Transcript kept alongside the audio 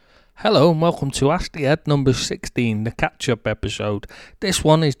Hello and welcome to Ask the Ed number 16, the catch-up episode. This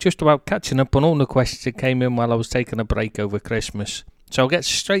one is just about catching up on all the questions that came in while I was taking a break over Christmas. So I'll get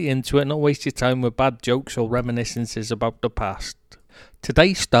straight into it and not waste your time with bad jokes or reminiscences about the past.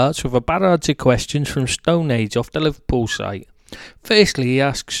 Today starts with a bad answer questions from Stone Age off the Liverpool site. Firstly, he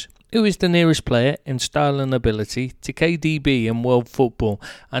asks, who is the nearest player in style and ability to KDB in world football,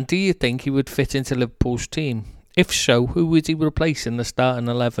 and do you think he would fit into Liverpool's team? If so, who would he replace in the starting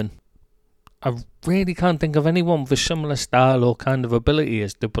 11? I really can't think of anyone with a similar style or kind of ability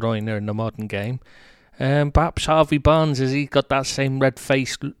as De Bruyne in the modern game. Perhaps Harvey Barnes, as he got that same red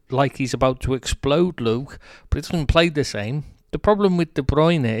face like he's about to explode, Luke, but he doesn't play the same. The problem with De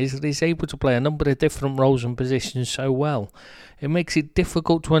Bruyne is that he's able to play a number of different roles and positions so well. It makes it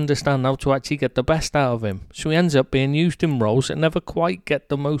difficult to understand how to actually get the best out of him, so he ends up being used in roles that never quite get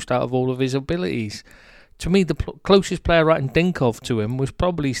the most out of all of his abilities. To me, the closest player I can think of to him was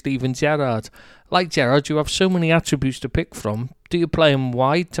probably Steven Gerrard. Like Gerrard, you have so many attributes to pick from. Do you play him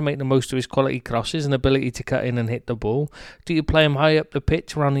wide to make the most of his quality crosses and ability to cut in and hit the ball? Do you play him high up the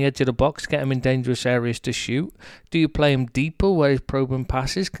pitch around the edge of the box, get him in dangerous areas to shoot? Do you play him deeper where his probing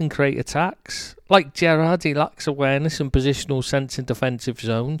passes can create attacks? Like Gerrard, he lacks awareness and positional sense in defensive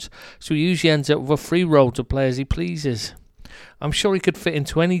zones, so he usually ends up with a free role to play as he pleases. I'm sure he could fit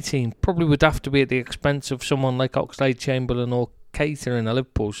into any team, probably would have to be at the expense of someone like Oxlade-Chamberlain or Keita in a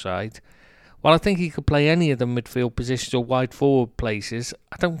Liverpool side. While I think he could play any of the midfield positions or wide forward places,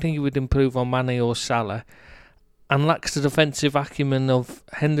 I don't think he would improve on Mane or Salah, and lacks the defensive acumen of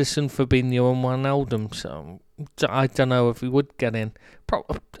Henderson, Fabinho and Wijnaldum, so I don't know if he would get in.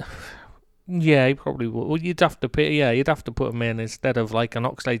 Yeah, he probably would. Well, you'd have to put him in instead of like an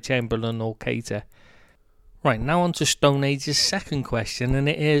Oxlade-Chamberlain or Keita. Right, now on to Stone Age's second question, and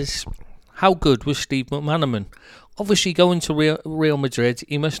it is, how good was Steve McManaman? Obviously, going to Real Madrid,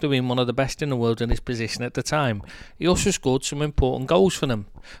 he must have been one of the best in the world in his position at the time. He also scored some important goals for them,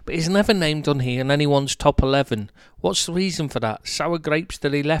 but he's never named on here in anyone's top 11. What's the reason for that? Sour grapes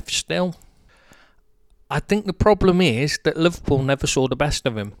that he left still? I think the problem is that Liverpool never saw the best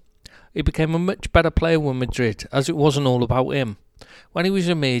of him. He became a much better player with Madrid, as it wasn't all about him. When he was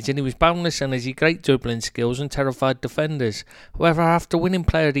emerging, he was boundless energy, great dribbling skills and terrified defenders. However, after winning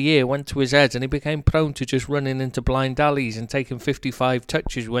Player of the Year, went to his head and he became prone to just running into blind alleys and taking 55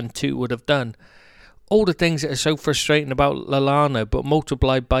 touches when 2 would have done. All the things that are so frustrating about Lallana, but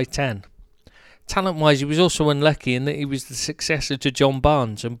multiplied by 10. Talent-wise, he was also unlucky in that he was the successor to John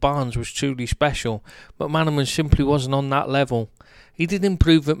Barnes, and Barnes was truly special, but McManaman simply wasn't on that level. He did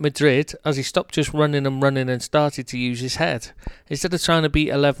improve at Madrid as he stopped just running and started to use his head. Instead of trying to beat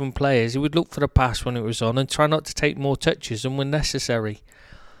 11 players, he would look for the pass when it was on and try not to take more touches than when necessary.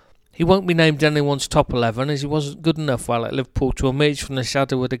 He won't be named anyone's top 11 as he wasn't good enough while at Liverpool to emerge from the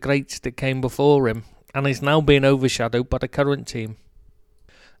shadow of the greats that came before him, and is now being overshadowed by the current team.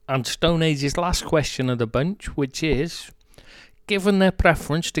 And Stone Age's last question of the bunch, which is, given their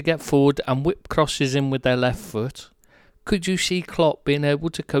preference to get forward and whip crosses in with their left foot, could you see Klopp being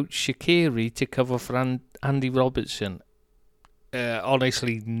able to coach Shaqiri to cover for Andy Robertson?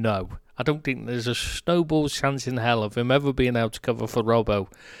 Honestly, no. I don't think there's a snowball's chance in hell of him ever being able to cover for Robbo.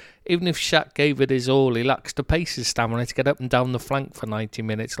 Even if Shaq gave it his all, he lacks the pace and stamina to get up and down the flank for 90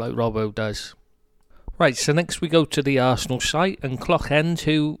 minutes like Robbo does. Right, so next we go to the Arsenal site and Clochend,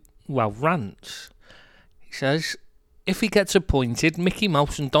 who, rants. He says, if he gets appointed, Mickey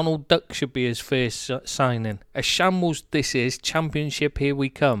Mouse and Donald Duck should be his first signing. A shambles this is, Championship here we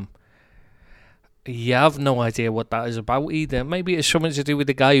come. Yeah, I've no idea what that is about either. Maybe it's something to do with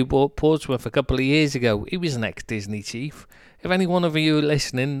the guy who bought Portsmouth a couple of years ago. He was an ex-Disney chief. If any one of you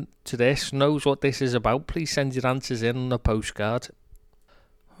listening to this knows what this is about, please send your answers in on a postcard.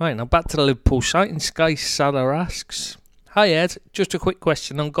 Right, now back to the Liverpool site, and Sky Salah asks, hi Ed, just a quick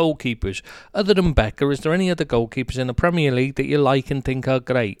question on goalkeepers. Other than Becker, is there any other goalkeepers in the Premier League that you like and think are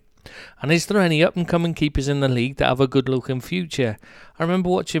great? And is there any up-and-coming keepers in the league that have a good-looking future? I remember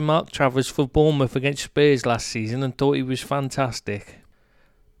watching Mark Travers for Bournemouth against Spurs last season and thought he was fantastic.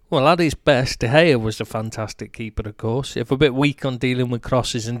 Well, at his best, De Gea was a fantastic keeper, of course. If a bit weak on dealing with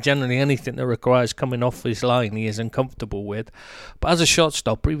crosses and generally anything that requires coming off his line he is uncomfortable with. But as a shot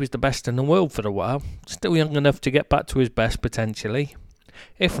stopper, he was the best in the world for a while. Still young enough to get back to his best, potentially.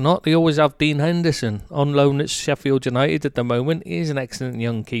 If not, they always have Dean Henderson, on loan at Sheffield United at the moment. He is an excellent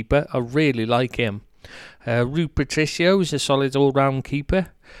young keeper. I really like him. Rui Patricio is a solid all-round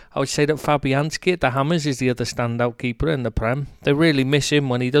keeper. I would say that Fabianski at the Hammers is the other standout keeper in the Prem. They really miss him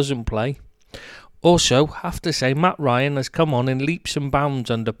when he doesn't play. Also, have to say Matt Ryan has come on in leaps and bounds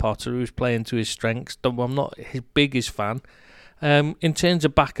under Potter, who's playing to his strengths, though I'm not his biggest fan. In terms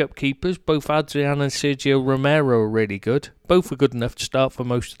of backup keepers, both Adrian and Sergio Romero are really good. Both are good enough to start for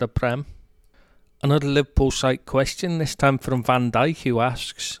most of the Prem. Another Liverpool site question, this time from Van Dijk, who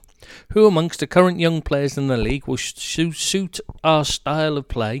asks, who amongst the current young players in the league will suit our style of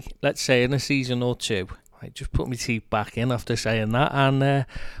play, let's say in a season or two? I just put my teeth back in after saying that, and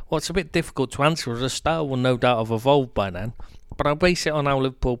what's a bit difficult to answer is the style will no doubt have evolved by then, but I'll base it on how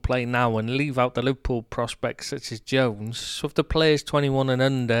Liverpool play now and leave out the Liverpool prospects such as Jones. So of the players 21 and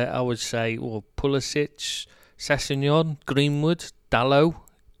under, I would say Pulisic, Sessegnon, Greenwood, Dalot,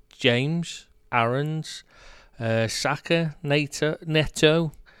 James, Aarons, Saka,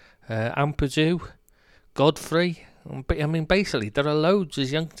 Neto, Ampadu, Godfrey. I mean, basically, there are loads of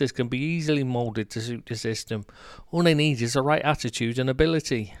youngsters can be easily moulded to suit the system. All they need is the right attitude and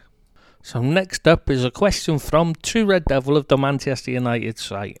ability. So next up is a question from True Red Devil of the Manchester United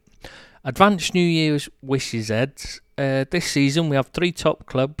site. Advanced New Year's wishes, Eds. This season we have 3 top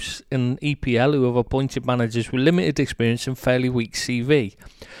clubs in EPL who have appointed managers with limited experience and fairly weak CV.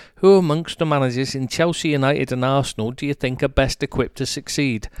 Who amongst the managers in Chelsea, United and Arsenal do you think are best equipped to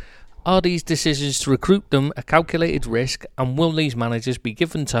succeed? Are these decisions to recruit them a calculated risk, and will these managers be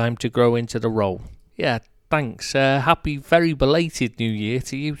given time to grow into the role? Yeah, thanks. Happy very belated New Year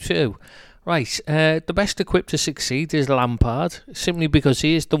to you too. Right, the best equipped to succeed is Lampard, simply because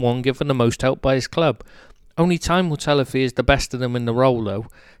he is the one given the most help by his club. Only time will tell if he is the best of them in the role though.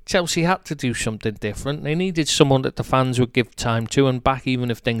 Chelsea had to do something different. They needed someone that the fans would give time to and back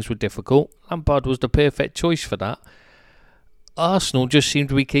even if things were difficult. Lampard was the perfect choice for that. Arsenal just seem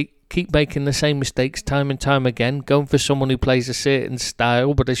to be keep making the same mistakes time and time again, going for someone who plays a certain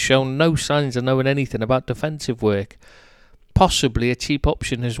style but has shown no signs of knowing anything about defensive work. Possibly a cheap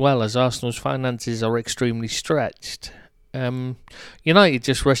option as well, as Arsenal's finances are extremely stretched. United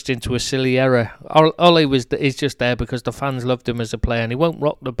just rushed into a silly error. Ole is just there because the fans loved him as a player, and he won't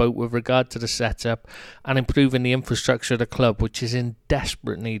rock the boat with regard to the setup and improving the infrastructure of the club, which is in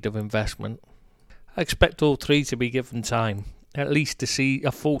desperate need of investment. I expect all 3 to be given time, at least to see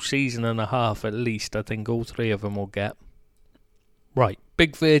a full season and a half. At least I think all 3 of them will get. Right,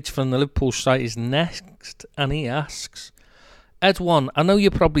 Big Verge from the Liverpool site is next, and he asks, Ed 1, I know you're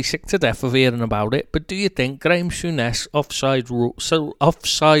probably sick to death of hearing about it, but do you think Graham Souness'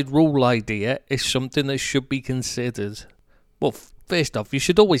 offside rule idea is something that should be considered? Well, first off, you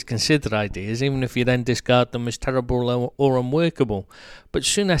should always consider ideas, even if you then discard them as terrible or unworkable. But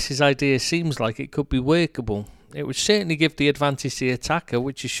Souness' idea seems like it could be workable. It would certainly give the advantage to the attacker,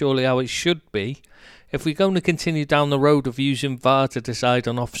 which is surely how it should be. If we're going to continue down the road of using VAR to decide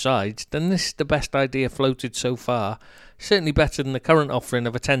on offsides, then this is the best idea floated so far. Certainly better than the current offering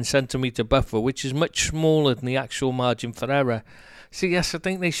of a 10cm buffer, which is much smaller than the actual margin for error. So yes, I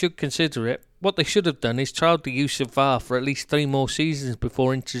think they should consider it. What they should have done is trialled the use of VAR for at least 3 more seasons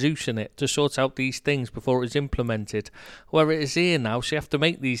before introducing it, to sort out these things before it was implemented. However, it is here now, so you have to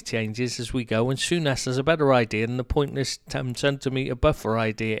make these changes as we go, and Souness has a better idea than the pointless 10cm buffer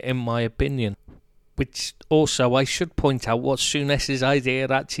idea, in my opinion. Which also, I should point out what Souness' idea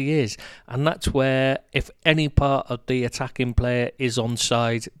actually is, and that's where if any part of the attacking player is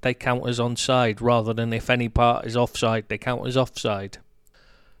onside, they count as onside, rather than if any part is offside, they count as offside.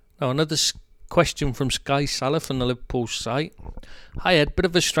 Now, another question from Sky Salah from the Liverpool site. Hi Ed, bit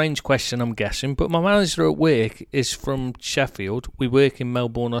of a strange question I'm guessing, but my manager at work is from Sheffield. We work in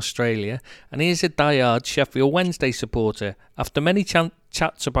Melbourne, Australia, and he is a diehard Sheffield Wednesday supporter. After many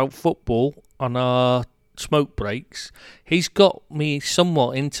chats about football on our smoke breaks, he's got me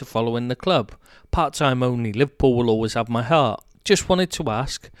somewhat into following the club. Part-time only, Liverpool will always have my heart. Just wanted to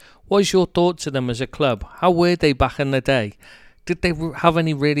ask, what is your thoughts of them as a club? How were they back in the day? Did they have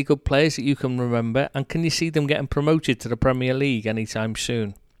any really good players that you can remember? And can you see them getting promoted to the Premier League anytime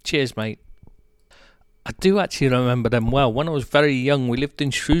soon? Cheers, mate. I do actually remember them well. When I was very young, we lived in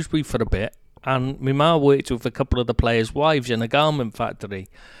Shrewsbury for a bit, and my ma worked with a couple of the players' wives in a garment factory.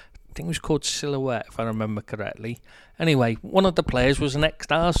 I think it was called Silhouette, if I remember correctly. Anyway, one of the players was an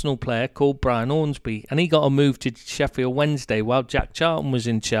ex-Arsenal player called Brian Hornsby, and he got a move to Sheffield Wednesday while Jack Charlton was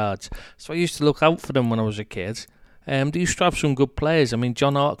in charge. So I used to look out for them when I was a kid. They used to have some good players. I mean,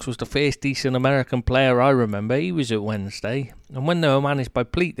 John Arks was the first decent American player I remember. He was at Wednesday. And when they were managed by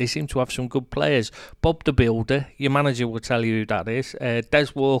Pleat, they seemed to have some good players. Bob the Builder, your manager will tell you who that is. Des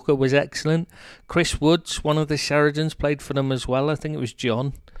Walker was excellent. Chris Woods, one of the Sheridans, played for them as well. I think it was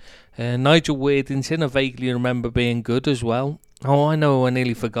John. Nigel Worthington, I vaguely remember being good as well. Oh, I know, I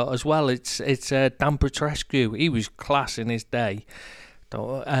nearly forgot as well. It's Dan Petrescu. He was class in his day.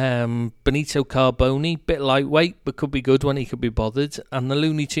 Benito Carboni, bit lightweight, but could be good when he could be bothered. And the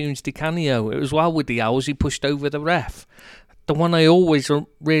Looney Tunes Di Canio. It was while with the Owls he pushed over the ref. the one I always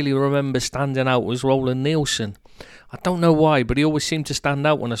really remember standing out was Roland Nielsen. I don't know why, but he always seemed to stand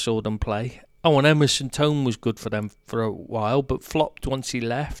out when I saw them play. Oh, and Emerson Tone was good for them for a while, but flopped once he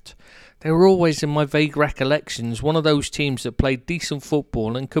left. They were always, in my vague recollections, one of those teams that played decent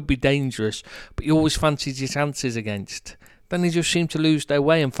football and could be dangerous, but you always fancied your chances against. Then they just seemed to lose their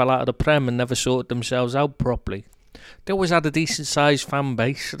way and fell out of the Prem and never sorted themselves out properly. They always had a decent-sized fan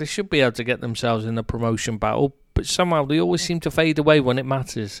base, so they should be able to get themselves in a promotion battle, but somehow they always seem to fade away when it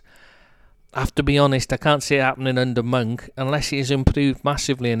matters. I have to be honest, I can't see it happening under Monk, unless he has improved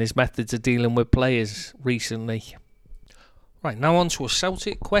massively in his methods of dealing with players recently. Right, now on to a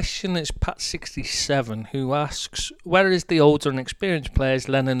Celtic question. It's Pat67 who asks, where is the older and experienced players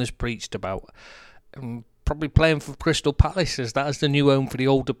Lennon has preached about? Probably playing for Crystal Palace, as that is the new home for the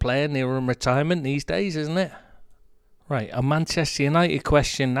older player nearing retirement these days, isn't it? Right, a Manchester United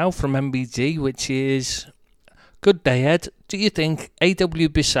question now from MBG, which is, good day, Ed. Do you think A.W.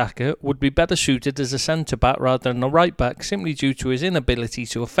 Bissaka would be better suited as a centre-back rather than a right-back simply due to his inability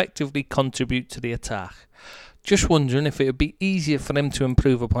to effectively contribute to the attack? Just wondering if it would be easier for him to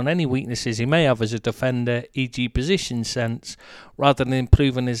improve upon any weaknesses he may have as a defender, e.g. position sense, rather than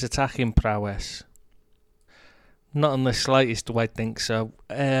improving his attacking prowess. Not in the slightest do I think so.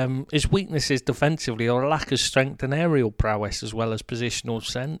 His weaknesses defensively are a lack of strength and aerial prowess as well as positional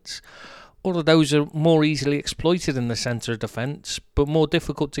sense. All of those are more easily exploited in the centre of defence, but more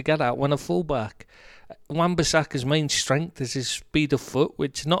difficult to get at when a fullback. Wan-Bissaka's main strength is his speed of foot,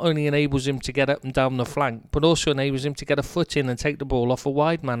 which not only enables him to get up and down the flank, but also enables him to get a foot in and take the ball off a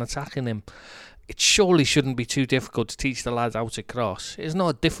wide man attacking him. It surely shouldn't be too difficult to teach the lad how to cross. It's not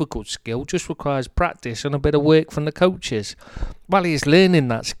a difficult skill, just requires practice and a bit of work from the coaches. While he is learning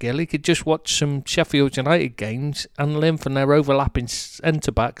that skill, he could just watch some Sheffield United games and learn from their overlapping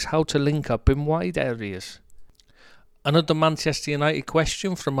centre-backs how to link up in wide areas. Another Manchester United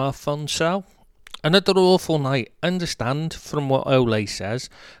question from our Fonsal. Another awful night. I understand from what Ole says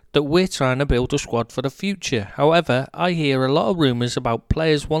that we're trying to build a squad for the future. However, I hear a lot of rumours about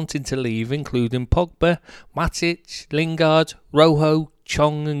players wanting to leave, including Pogba, Matic, Lingard, Rojo,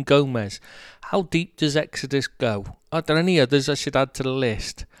 Chong and Gomez. How deep does Exodus go? Are there any others I should add to the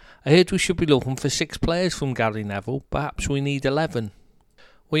list? I heard we should be looking for 6 players from Gary Neville. Perhaps we need 11.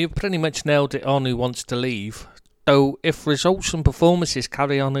 Well, you've pretty much nailed it on who wants to leave. Though, if results and performances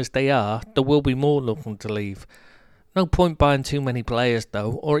carry on as they are, there will be more looking to leave. No point buying too many players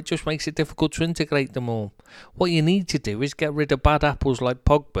though, or it just makes it difficult to integrate them all. What you need to do is get rid of bad apples like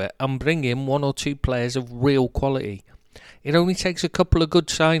Pogba and bring in 1 or 2 players of real quality. It only takes a couple of good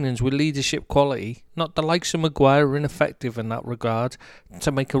signings with leadership quality, not the likes of Maguire are ineffective in that regard,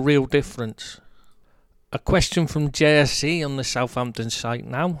 to make a real difference. A question from JSC on the Southampton site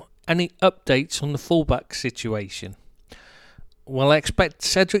now. Any updates on the fullback situation? Well, I expect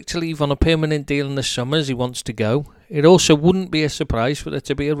Cedric to leave on a permanent deal in the summer as he wants to go. It also wouldn't be a surprise for there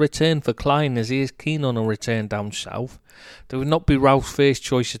to be a return for Klein as he is keen on a return down south. There would not be Ralph's first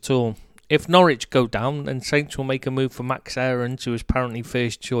choice at all. If Norwich go down, then Saints will make a move for Max Aarons, who is apparently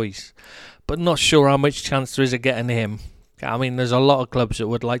first choice. But not sure how much chance there is of getting him. I mean, there's a lot of clubs that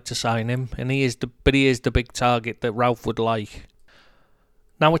would like to sign him, and he is the big target that Ralph would like.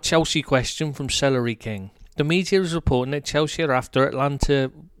 Now a Chelsea question from Celery King. The media is reporting that Chelsea are after Atalanta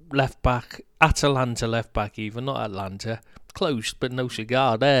left back even, not Atlanta. Close, but no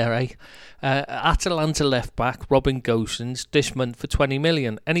cigar there, eh? Atalanta left back Robin Gosens this month for 20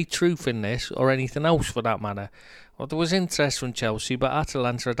 million. Any truth in this, or anything else for that matter? Well, there was interest from Chelsea, but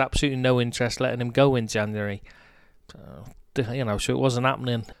Atalanta had absolutely no interest letting him go in January. So it wasn't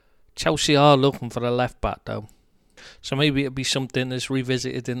happening. Chelsea are looking for a left back though. So maybe it'll be something that's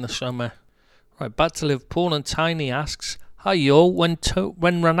revisited in the summer. Right, back to Liverpool, and Tiny asks, hi y'all, when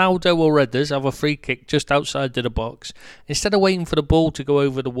Ronaldo or others have a free kick just outside of the box, instead of waiting for the ball to go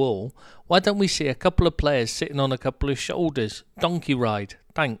over the wall, why don't we see a couple of players sitting on a couple of shoulders? Donkey ride.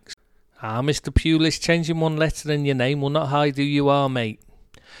 Thanks. Mr. Pulis, changing one letter in your name will not hide who you are, mate.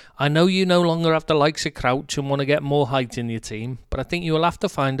 I know you no longer have the likes of Crouch and want to get more height in your team, but I think you will have to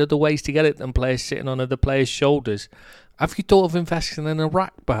find other ways to get it than players sitting on other players' shoulders. Have you thought of investing in a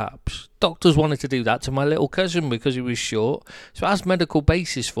rack, perhaps? Doctors wanted to do that to my little cousin because he was short, so it has medical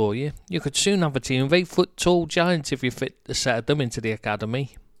basis for you. You could soon have a team of 8-foot-tall giants if you fit the set of them into the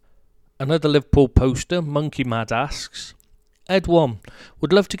academy. Another Liverpool poster, Monkey Mad, asks, Ed 1,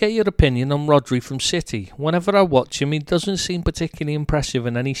 would love to get your opinion on Rodri from City. Whenever I watch him, he doesn't seem particularly impressive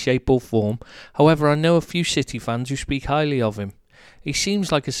in any shape or form. However, I know a few City fans who speak highly of him. He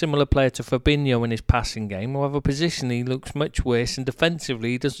seems like a similar player to Fabinho in his passing game, however positionally he looks much worse and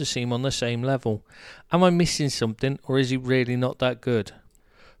defensively he doesn't seem on the same level. Am I missing something, or is he really not that good?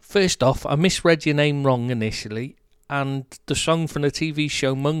 First off, I misread your name wrong initially, and the song from the TV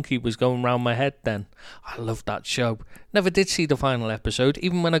show Monkey was going round my head then. I loved that show. Never did see the final episode,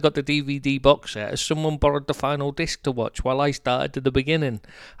 even when I got the DVD box set, as someone borrowed the final disc to watch while I started at the beginning.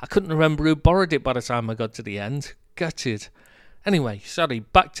 I couldn't remember who borrowed it by the time I got to the end. Gutted. Anyway, sorry,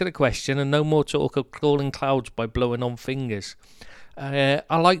 back to the question, and no more talk of crawling clouds by blowing on fingers.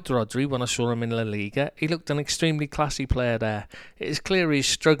 I liked Rodri when I saw him in La Liga. He looked an extremely classy player there. It is clear he's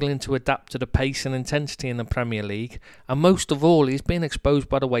struggling to adapt to the pace and intensity in the Premier League, and most of all, he's being exposed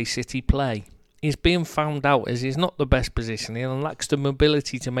by the way City play. He's being found out as he's not the best positioning and lacks the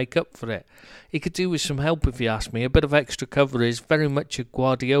mobility to make up for it. He could do with some help if you ask me. A bit of extra cover is very much a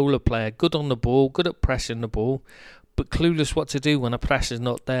Guardiola player, good on the ball, good at pressing the ball, but clueless what to do when a press is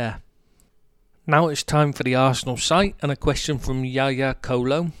not there. Now it's time for the Arsenal site and a question from Yaya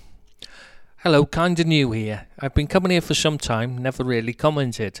Kolo. Hello, kinda new here. I've been coming here for some time, never really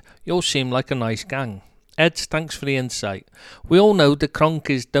commented. You all seem like a nice gang. Eds, thanks for the insight. We all know the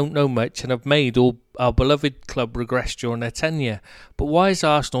Kroenkes don't know much and have made all our beloved club regress during their tenure. But why is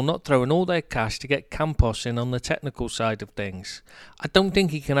Arsenal not throwing all their cash to get Campos in on the technical side of things? I don't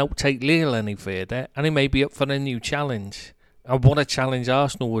think he can outtake Lille any further, and he may be up for a new challenge. And what a challenge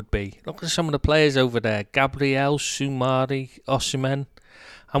Arsenal would be. Look at some of the players over there. Gabriel, Soumare, Osimhen.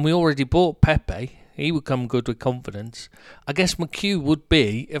 And we already bought Pepe. He would come good with confidence. I guess McHugh would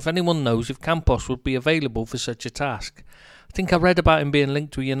be, if anyone knows if Campos would be available for such a task. I think I read about him being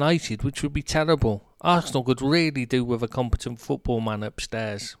linked to United, which would be terrible. Arsenal could really do with a competent football man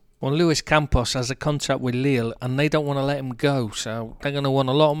upstairs. Well, Luis Campos has a contract with Lille and they don't want to let him go, so they're going to want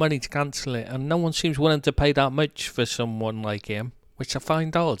a lot of money to cancel it, and no one seems willing to pay that much for someone like him, which I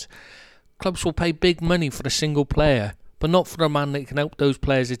find odd. Clubs will pay big money for a single player, but not for a man that can help those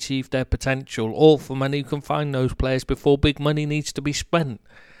players achieve their potential, or for men who can find those players before big money needs to be spent.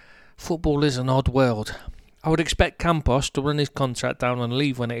 Football is an odd world. I would expect Campos to run his contract down and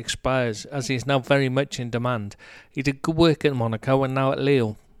leave when it expires, as he is now very much in demand. He did good work at Monaco and now at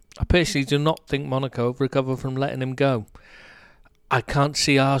Lille. I personally do not think Monaco have recovered from letting him go. I can't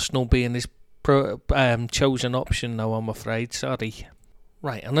see Arsenal being his chosen option though, I'm afraid. Sorry.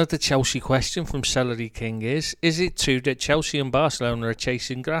 Right, another Chelsea question from Celery King is it true that Chelsea and Barcelona are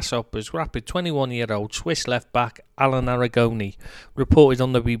chasing grasshoppers? Rapid 21-year-old Swiss left-back Alan Aragoni reported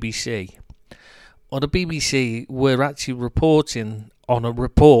on the BBC. Well, the BBC were actually reporting on a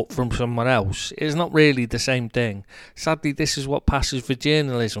report from someone else. It's not really the same thing. Sadly, this is what passes for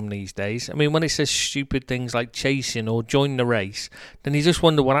journalism these days. I mean, when it says stupid things like chasing or join the race, then you just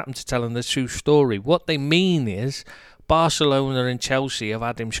wonder what happened to telling the true story. What they mean is Barcelona and Chelsea have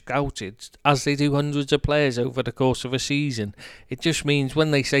had him scouted, as they do hundreds of players over the course of a season. It just means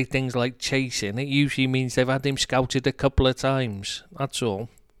when they say things like chasing, it usually means they've had him scouted a couple of times. That's all.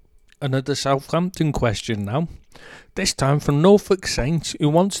 Another Southampton question now. This time from Norfolk Saints, who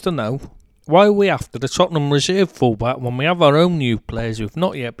wants to know, why are we after the Tottenham reserve fullback when we have our own youth players who have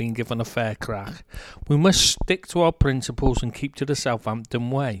not yet been given a fair crack? We must stick to our principles and keep to the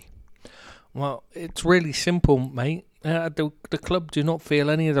Southampton way. Well, it's really simple, mate. The club do not feel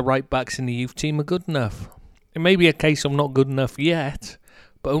any of the right backs in the youth team are good enough. It may be a case of not good enough yet,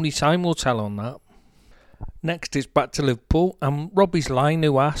 but only time will tell on that. Next is back to Liverpool and Robbie's Line,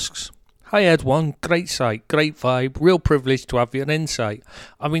 who asks, Hi Ed1, great site, great vibe, real privilege to have your insight.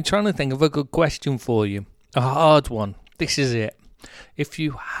 I've been trying to think of a good question for you. A hard one. This is it. If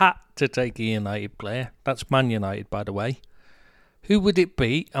you had to take a United player, that's Man United by the way, who would it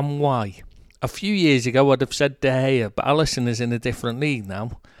be and why? A few years ago I'd have said De Gea, but Alisson is in a different league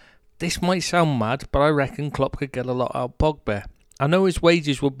now. This might sound mad, but I reckon Klopp could get a lot out of Pogba. I know his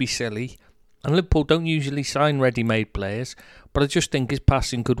wages would be silly, and Liverpool don't usually sign ready-made players, but I just think his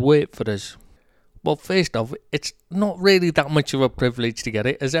passing could work for us. Well, first off, it's not really that much of a privilege to get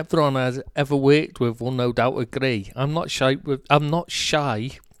it, as everyone I've ever worked with will no doubt agree. I'm not shy with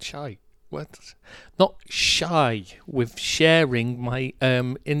sharing my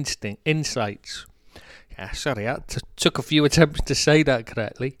insights. Yeah, sorry, I took a few attempts to say that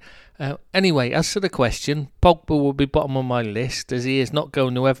correctly. Anyway, as to the question, Pogba will be bottom on my list as he is not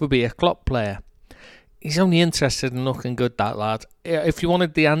going to ever be a Klopp player. He's only interested in looking good, that lad. If you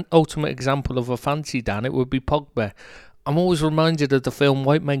wanted the ultimate example of a fancy Dan, it would be Pogba. I'm always reminded of the film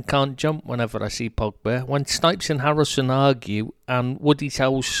White Men Can't Jump whenever I see Pogba. When Snipes and Harrison argue and Woody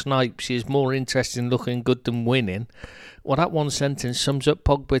tells Snipes he is more interested in looking good than winning, well, that one sentence sums up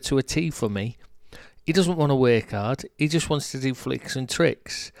Pogba to a T for me. He doesn't want to work hard, he just wants to do flicks and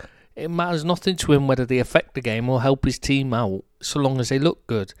tricks. It matters nothing to him whether they affect the game or help his team out, so long as they look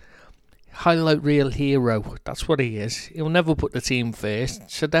good. Highlight reel hero, that's what he is. He'll never put the team first,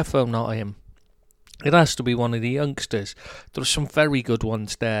 so defo not him. It has to be one of the youngsters. There are some very good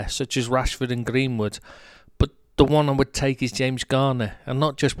ones there, such as Rashford and Greenwood, but the one I would take is James Garner, and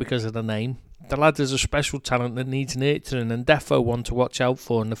not just because of the name. The lad is a special talent that needs nurturing and defo one to watch out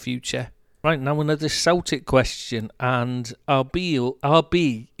for in the future. Right, now another Celtic question, and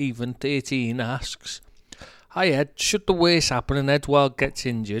RB even 13 asks, "Hi Ed, should the worst happen and Edouard gets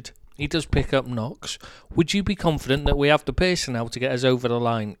injured, he does pick up knocks, would you be confident that we have the personnel to get us over the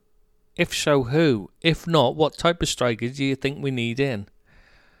line? If so, who? If not, what type of strikers do you think we need in?"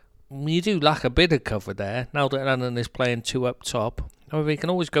 You do lack a bit of cover there, now that Annan is playing two up top. However, you can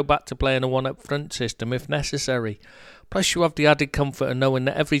always go back to playing a one up front system if necessary. Plus you have the added comfort of knowing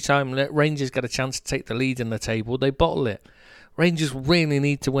that every time that Rangers get a chance to take the lead in the table, they bottle it. Rangers really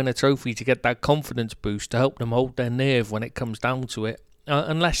need to win a trophy to get that confidence boost to help them hold their nerve when it comes down to it.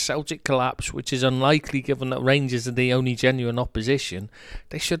 Unless Celtic collapse, which is unlikely given that Rangers are the only genuine opposition,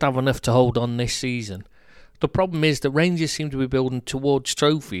 they should have enough to hold on this season. The problem is that Rangers seem to be building towards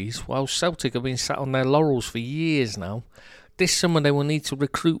trophies, while Celtic have been sat on their laurels for years now. This summer they will need to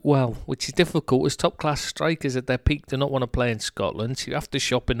recruit well, which is difficult as top-class strikers at their peak do not want to play in Scotland, so you have to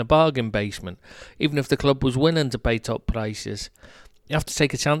shop in the bargain basement, even if the club was willing to pay top prices. You have to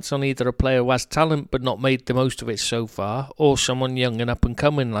take a chance on either a player who has talent but not made the most of it so far, or someone young and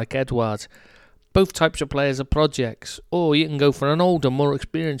up-and-coming like Edouard. Both types of players are projects, or you can go for an older, more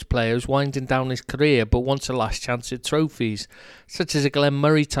experienced player who's winding down his career but wants a last chance at trophies, such as a Glenn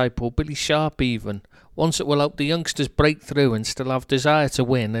Murray type or Billy Sharp even. Ones that will help the youngsters break through and still have desire to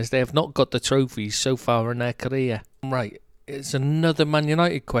win, as they have not got the trophies so far in their career. Right, it's another Man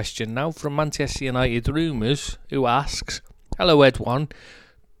United question now from Manchester United Rumours, who asks, "Hello Ed1,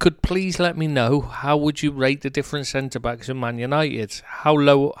 could please let me know how would you rate the different centre-backs in Man United? How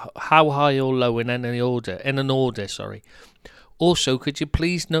high or low in an order. Also, could you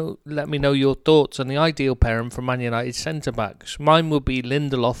please let me know your thoughts on the ideal pairing for Man United centre-backs? Mine would be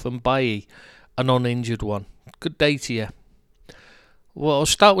Lindelof and Bailly, an uninjured one. Good day to you." Well, I'll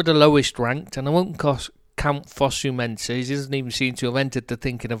start with the lowest ranked, and I won't count Fosu Mensah. He doesn't even seem to have entered the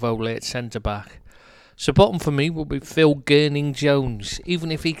thinking of Ole at centre-back. So bottom for me will be Phil Gurning-Jones.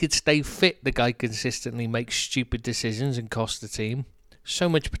 Even if he could stay fit, the guy consistently makes stupid decisions and costs the team. So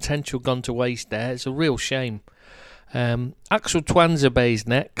much potential gone to waste there. It's a real shame. Axel Tuanzebe's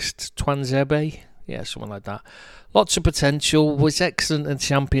next. Tuanzebe? Yeah, something like that. Lots of potential. Was excellent in the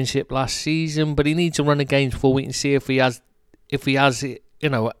Championship last season, but he needs to run a game before we can see if he has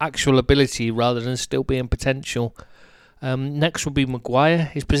actual ability rather than still being potential. Next will be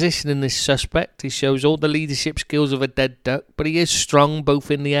Maguire. His positioning is suspect. He shows all the leadership skills of a dead duck, but he is strong both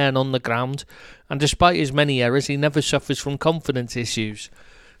in the air and on the ground. And despite his many errors, he never suffers from confidence issues.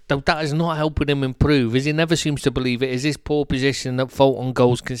 Though that is not helping him improve, as he never seems to believe it is his poor position at fault on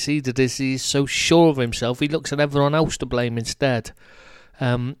goals conceded, as he is so sure of himself he looks at everyone else to blame instead.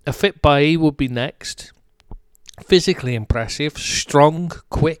 A fit Bailly would be next. Physically impressive, strong,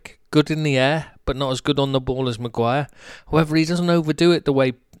 quick, good in the air, but not as good on the ball as Maguire. However, he doesn't overdo it the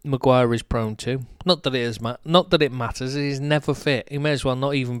way Maguire is prone to. Not that it matters, he is never fit. He may as well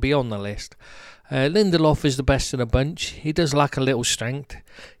not even be on the list. Lindelof is the best in the bunch. He does lack a little strength.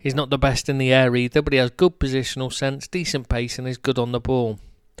 He's not the best in the air either, but he has good positional sense, decent pace, and is good on the ball.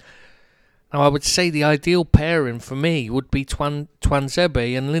 Now, I would say the ideal pairing for me would be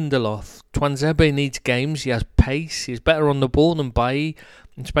Tuanzebe and Lindelof. Tuanzebe needs games, he has pace, he's better on the ball than Bailly,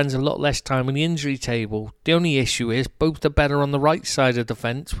 and spends a lot less time on the injury table. The only issue is both are better on the right side of the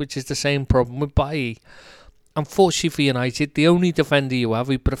fence, which is the same problem with Bailly. Unfortunately for United, the only defender you have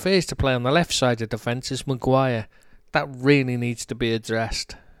who prefers to play on the left side of the fence is Maguire. That really needs to be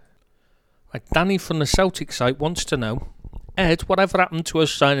addressed. Right, Danny from the Celtic site wants to know, "Ed, whatever happened to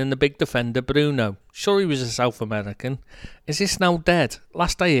us signing the big defender Bruno? Sure he was a South American. Is this now dead?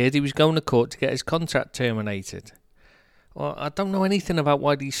 Last I heard he was going to court to get his contract terminated." Well, I don't know anything about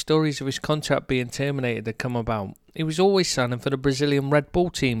why these stories of his contract being terminated had come about. He was always signing for the Brazilian Red Bull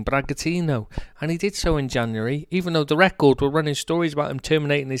team, Bragantino, and he did so in January, even though the record were running stories about him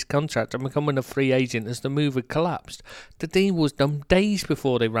terminating his contract and becoming a free agent as the move had collapsed. The deal was done days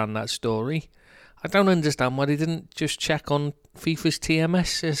before they ran that story. I don't understand why they didn't just check on FIFA's TMS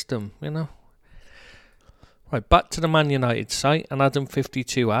system, Right, back to the Man United site, and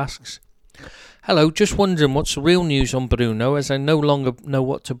Adam52 asks, Hello, just wondering what's the real news on Bruno, as I no longer know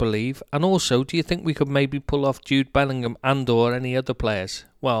what to believe, and also, do you think we could maybe pull off Jude Bellingham and or any other players?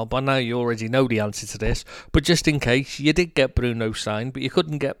 Well, by now you already know the answer to this, but just in case, you did get Bruno signed, but you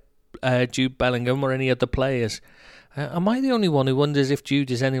couldn't get Jude Bellingham or any other players. Am I the only one who wonders if Jude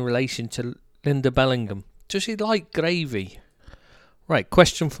is any relation to Linda Bellingham? Does he like gravy? Right,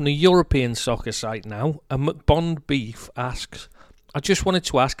 question from the European soccer site now. McBond Beef asks, I just wanted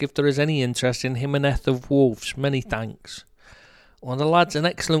to ask if there is any interest in Jimenez of Wolves. Many thanks. Well, the lad's an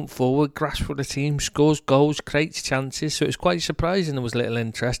excellent forward, grasps for the team, scores goals, creates chances, so it's quite surprising there was little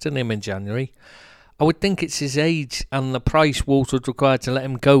interest in him in January. I would think it's his age and the price Wolves would require to let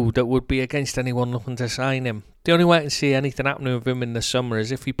him go that would be against anyone looking to sign him. The only way I can see anything happening with him in the summer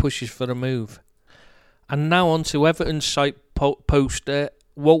is if he pushes for a move. And now on to Everton's site poster,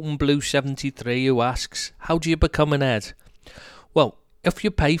 Walton Blue 73, who asks, how do you become an Ed? Well, if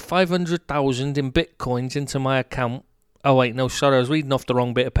you pay 500,000 in bitcoins into my account... Oh wait, no, sorry, I was reading off the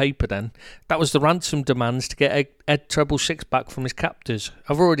wrong bit of paper then. That was the ransom demands to get Ed Treble Six back from his captors.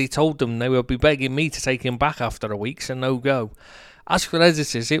 I've already told them they will be begging me to take him back after a week, so no go. As for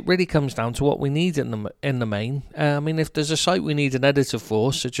editors, it really comes down to what we need in the main. If there's a site we need an editor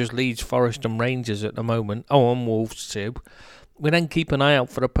for, such as Leeds, Forest and Rangers at the moment, and Wolves too, we then keep an eye out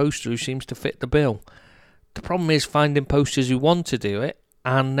for a poster who seems to fit the bill. The problem is finding posters who want to do it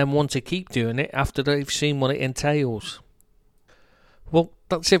and then want to keep doing it after they've seen what it entails. Well,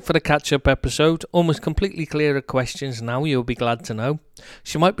 that's it for the catch-up episode. Almost completely clear of questions now, you'll be glad to know.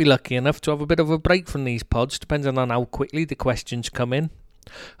 So you might be lucky enough to have a bit of a break from these pods, depending on how quickly the questions come in.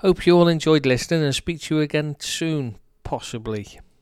 Hope you all enjoyed listening and speak to you again soon, possibly.